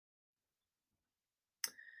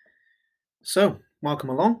So, welcome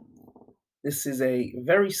along. This is a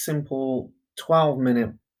very simple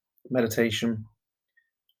 12-minute meditation.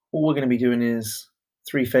 All we're going to be doing is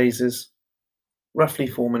three phases, roughly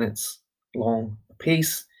 4 minutes long a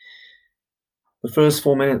piece. The first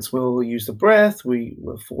 4 minutes, we'll use the breath. We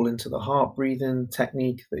will fall into the heart breathing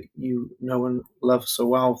technique that you know and love so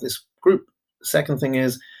well of this group. The second thing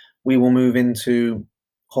is we will move into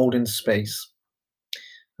holding space.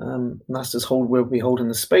 And that's just we'll be holding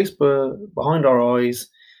the space behind our eyes,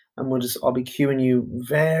 and I'll be cueing you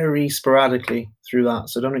very sporadically through that.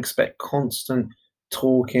 So don't expect constant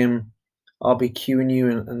talking. I'll be cueing you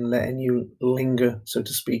and letting you linger, so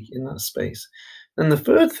to speak, in that space. Then the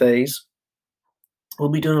third phase, we'll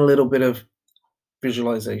be doing a little bit of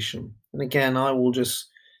visualization. And again, I will just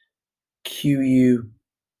cue you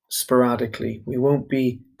sporadically. We won't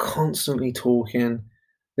be constantly talking.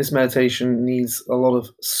 This meditation needs a lot of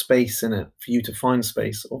space in it for you to find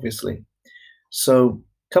space, obviously. So,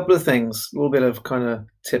 a couple of things, a little bit of kind of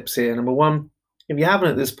tips here. Number one, if you haven't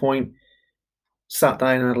at this point sat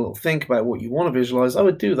down and had a little think about what you want to visualize, I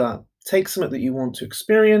would do that. Take something that you want to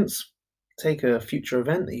experience, take a future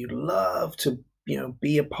event that you'd love to,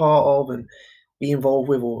 be a part of and be involved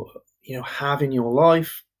with, or have in your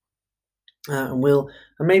life. And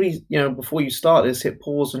maybe, before you start this, hit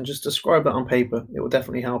pause and just describe that on paper. It will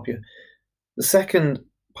definitely help you. The second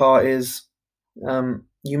part is,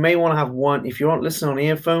 you may want to have one, if you're not listening on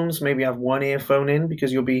earphones, maybe have one earphone in,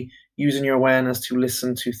 because you'll be using your awareness to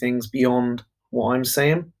listen to things beyond what I'm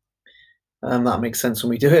saying. That makes sense when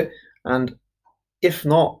we do it. And if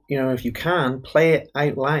not, if you can, play it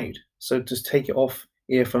out loud. So just take it off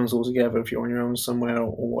earphones altogether if you're on your own somewhere,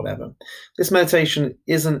 or whatever. This meditation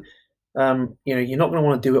isn't, you're not going to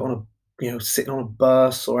want to do it on sitting on a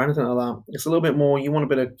bus or anything like that. It's a little bit more, you want a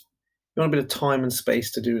bit of time and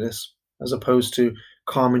space to do this, as opposed to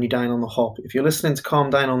calming you down on the hop. If you're listening to calm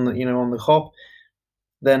down on the hop,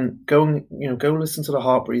 then go listen to the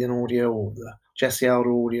heart breathing audio or the Jesse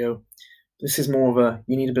Alder audio. This is more of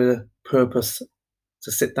you need a bit of purpose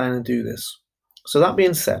to sit down and do this. So that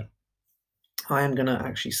being said, I am going to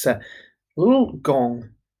actually set a little gong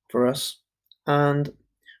for us, and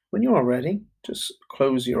when you are ready, just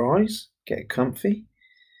close your eyes, get comfy.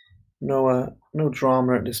 No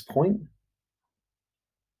drama at this point.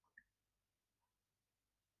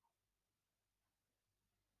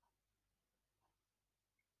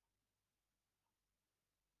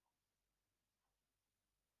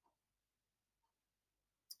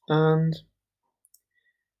 And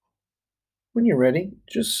when you're ready,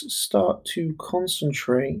 just start to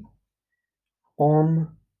concentrate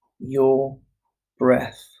on your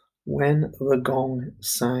breath when the gong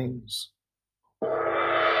sounds.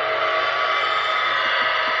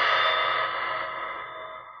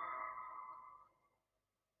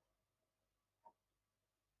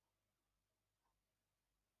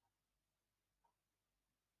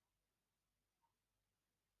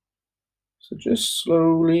 So just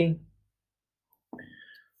slowly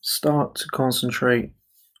start to concentrate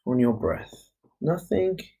on your breath.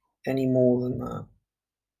 Nothing any more than that.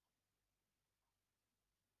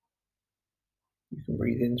 You can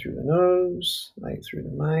breathe in through the nose, out through the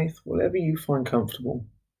mouth, whatever you find comfortable.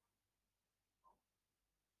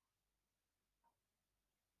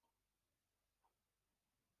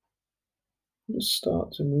 Just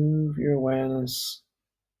start to move your awareness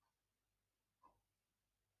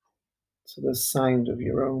to the sound of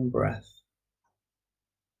your own breath.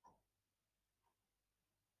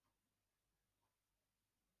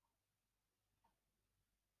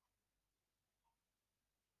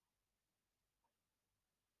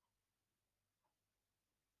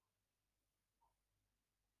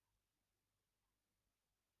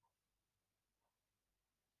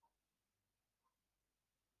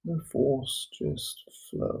 No force, just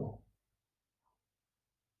flow.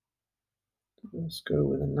 Let's go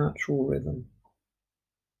with a natural rhythm.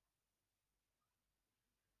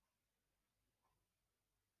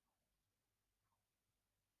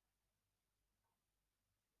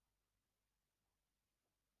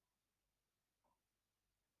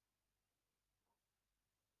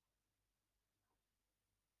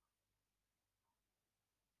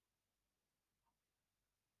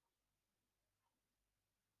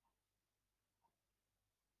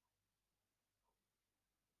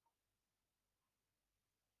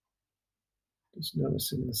 Just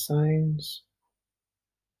noticing the sounds.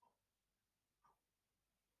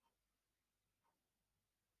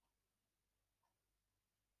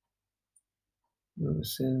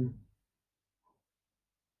 Noticing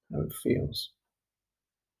how it feels.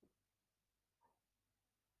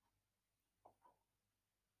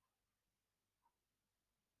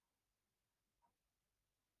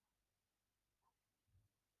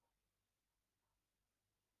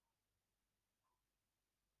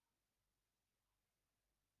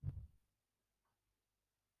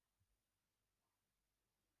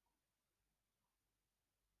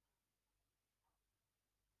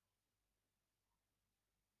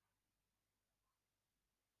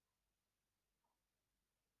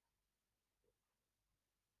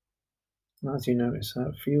 And as you notice how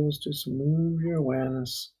it feels, just move your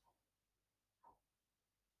awareness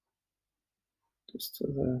just to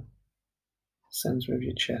the center of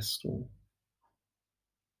your chest or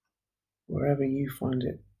wherever you find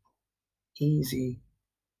it easy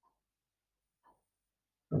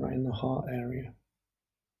around the heart area.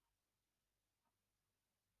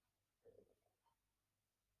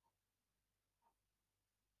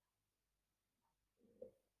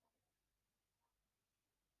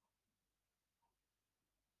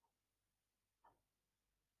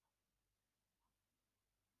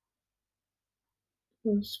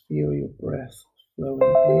 Just feel your breath flowing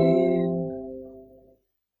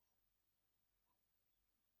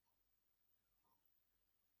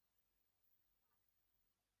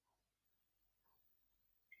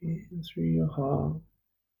in through your heart,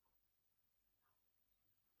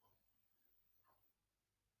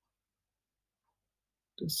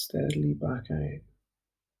 just steadily back out.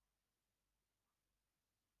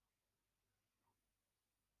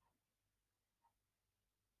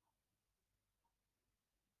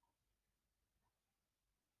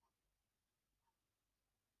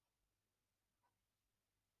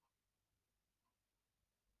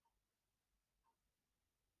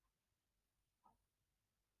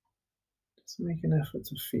 Just make an effort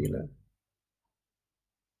to feel it.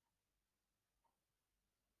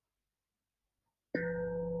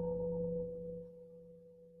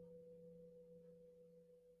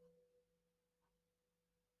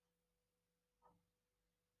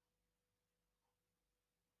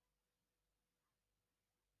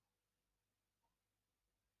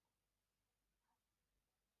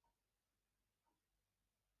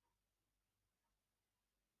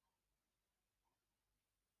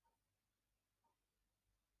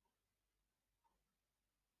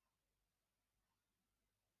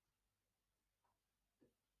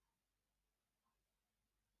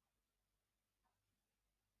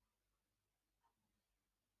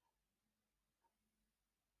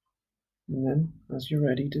 And then, as you're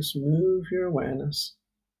ready, just move your awareness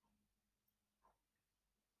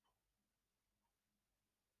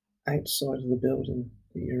outside of the building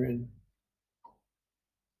that you're in.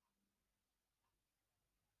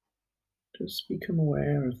 Just become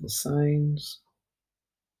aware of the sounds.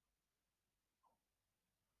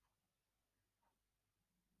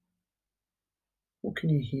 What can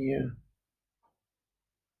you hear?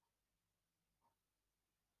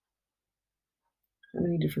 How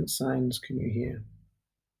many different sounds can you hear?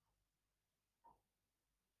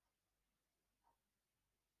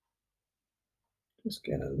 Just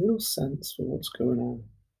get a little sense for what's going on.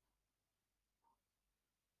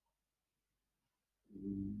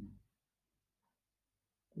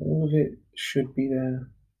 All of it should be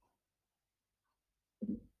there.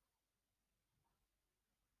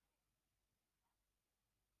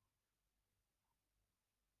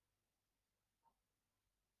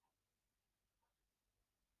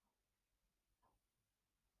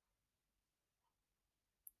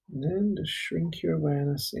 And then just shrink your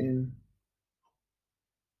awareness in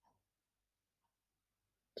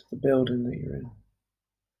to the building that you're in.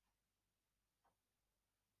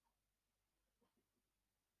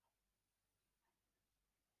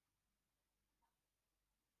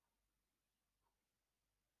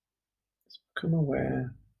 Just become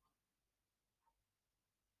aware.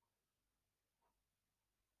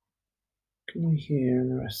 Can you hear in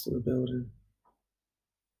the rest of the building?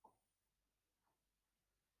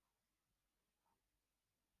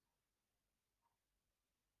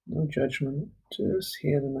 No judgment, just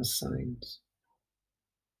hear them as signs.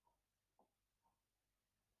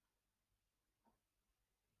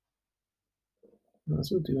 And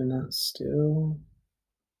as you're doing that, still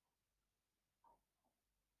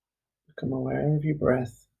become aware of your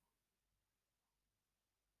breath.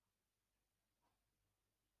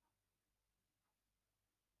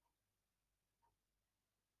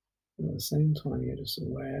 And at the same time, you're just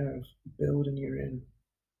aware of the building you're in.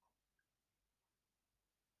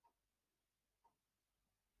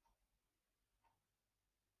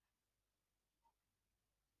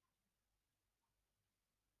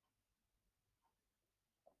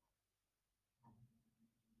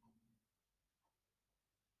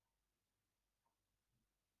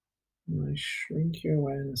 And I shrink your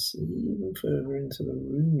awareness even further into the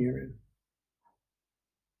room you're in.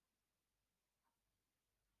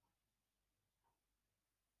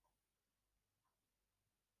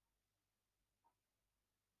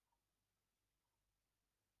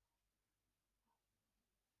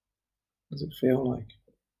 What does it feel like?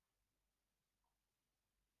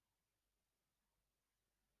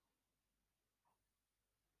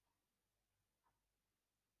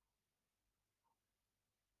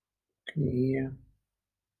 Can you hear?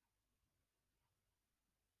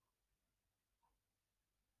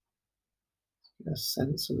 Get a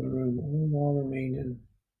sense of the room all while remaining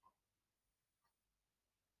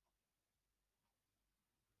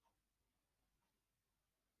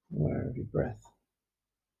aware of your breath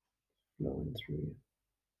flowing through you.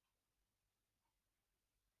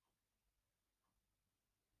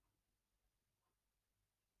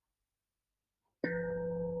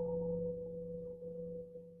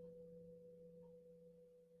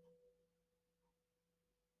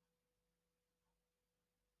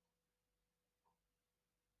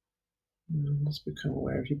 And just become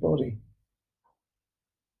aware of your body.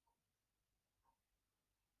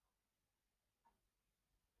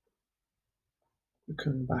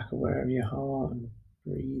 Become back aware of your heart and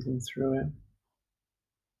breathing through it.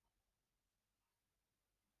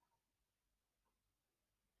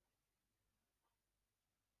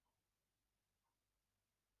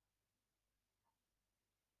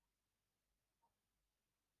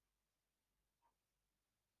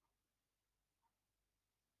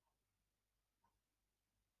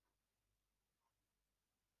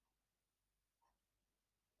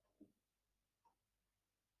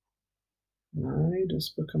 Now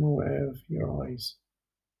just become aware of your eyes.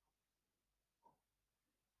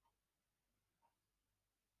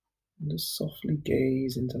 And just softly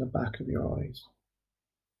gaze into the back of your eyes.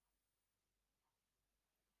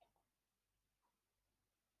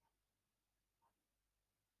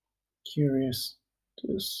 Curious,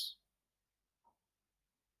 just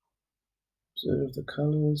observe the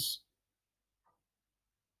colors.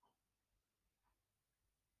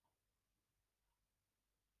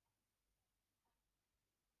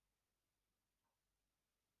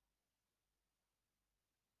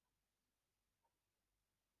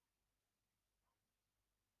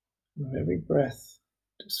 With every breath,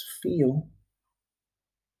 just feel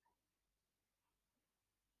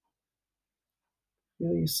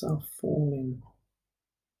yourself falling,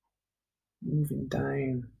 moving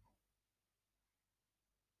down.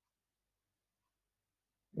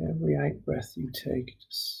 Every out breath you take,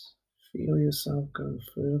 just feel yourself go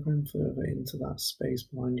further and further into that space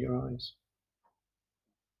behind your eyes.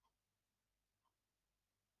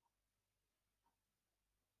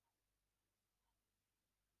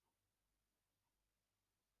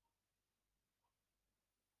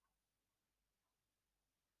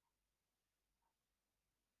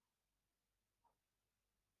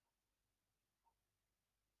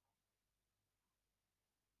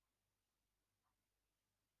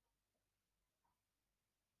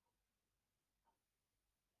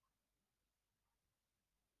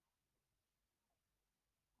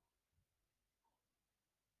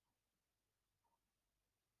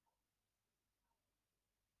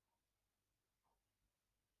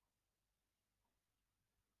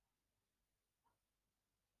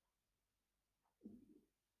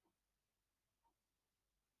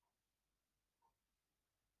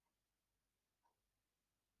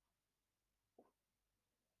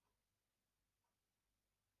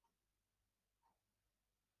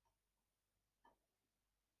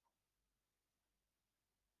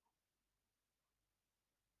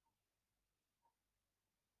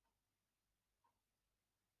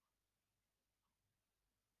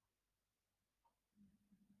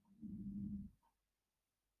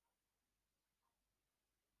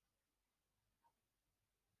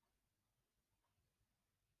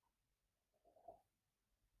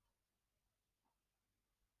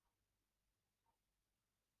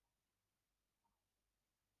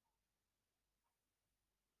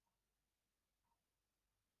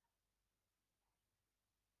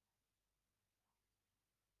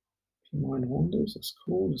 If your mind wanders, that's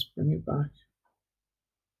cool, just bring it back.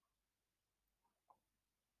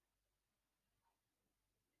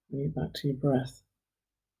 Bring it back to your breath.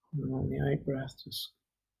 And on the out breath, just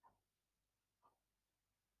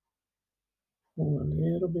fall a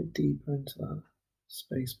little bit deeper into that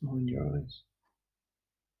space behind your eyes.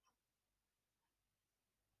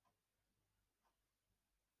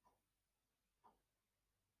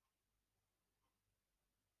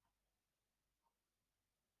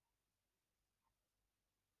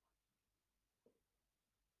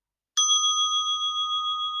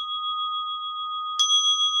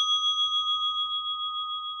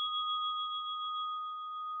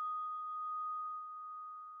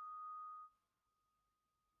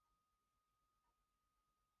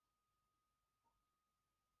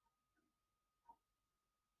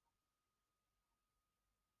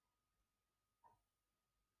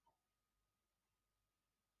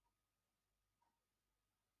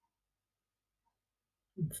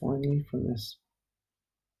 And finally, from this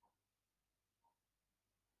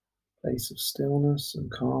place of stillness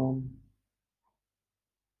and calm.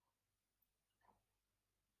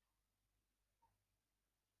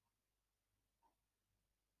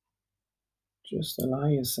 Just allow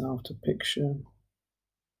yourself to picture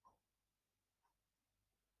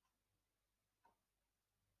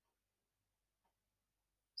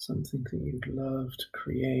something that you'd love to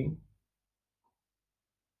create,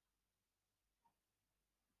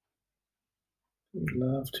 you'd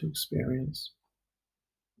love to experience.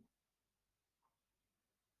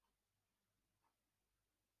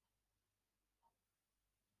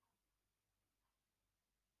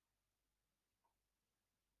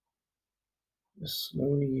 Just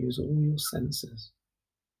slowly use all your senses.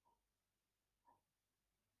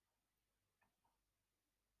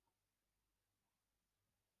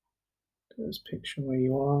 Just picture where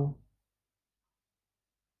you are.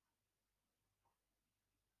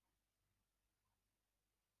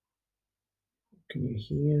 Can you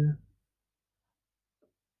hear?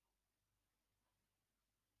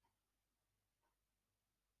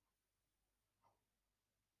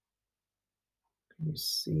 Can you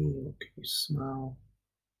see? What can you smell?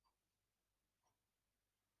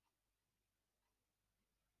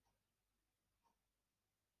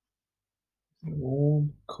 Is it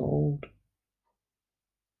warm, cold?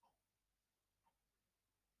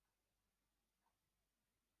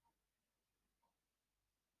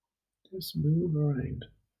 Just move around,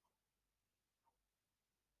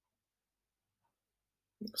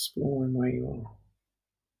 exploring where you are.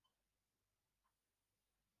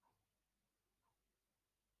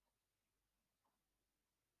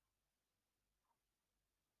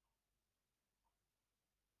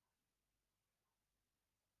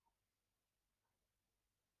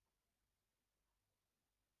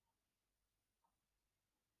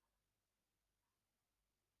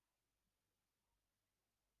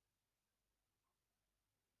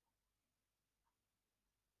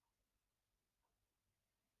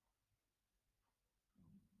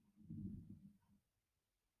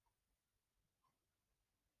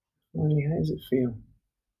 Finally, how does it feel?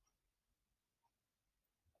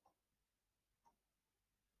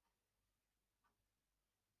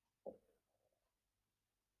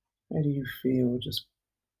 How do you feel just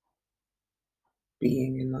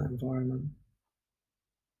being in that environment?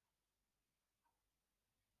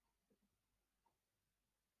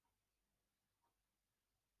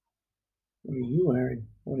 What are you wearing?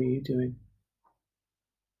 What are you doing?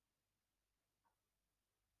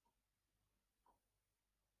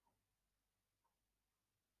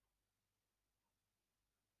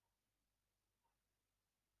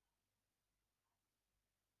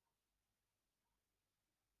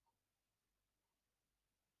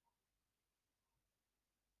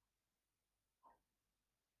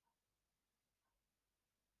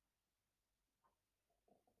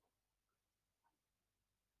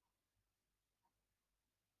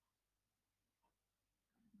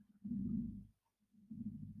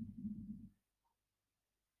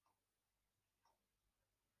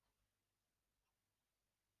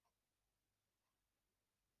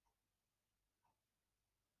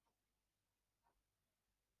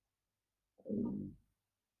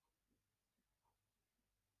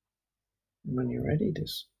 And when you're ready,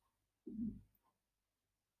 just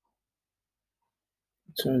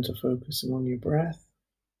turn to focusing on your breath.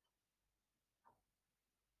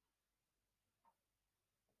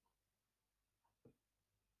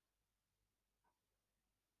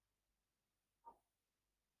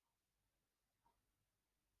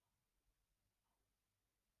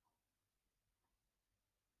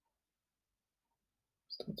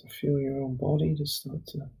 Start to feel your own body, just start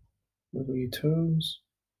to wiggle your toes.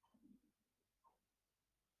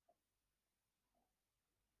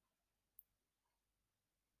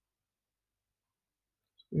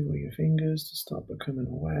 Wiggle your fingers to start becoming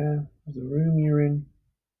aware of the room you're in.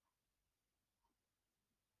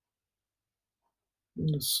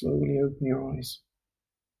 And just slowly open your eyes.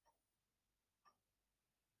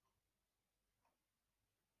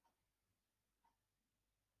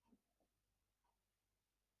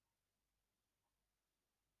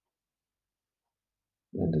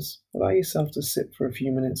 And just allow yourself to sit for a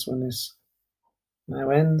few minutes when this now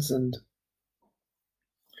ends and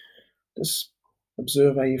just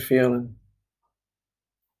observe how you're feeling.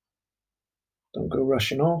 Don't go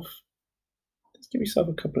rushing off. Just give yourself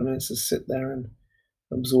a couple of minutes to sit there and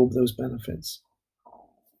absorb those benefits.